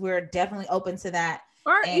recommendations. We're definitely open to that.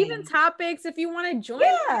 Or even topics if you want to join.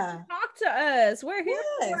 Yeah. Talk to us. We're here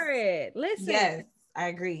for it. Listen. Yes, I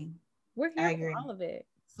agree. We're here for all of it.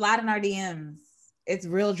 Slide in our DMs. It's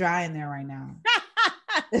real dry in there right now.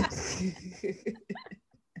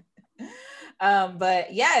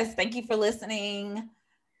 But yes, thank you for listening.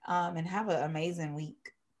 And have an amazing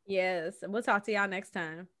week. Yes. We'll talk to y'all next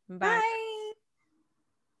time. Bye.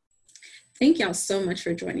 Thank y'all so much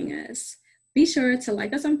for joining us. Be sure to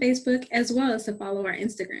like us on Facebook as well as to follow our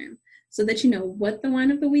Instagram so that you know what the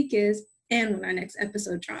wine of the week is and when our next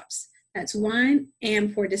episode drops. That's Wine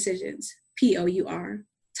and Pour Decisions, POUR.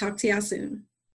 Talk to y'all soon.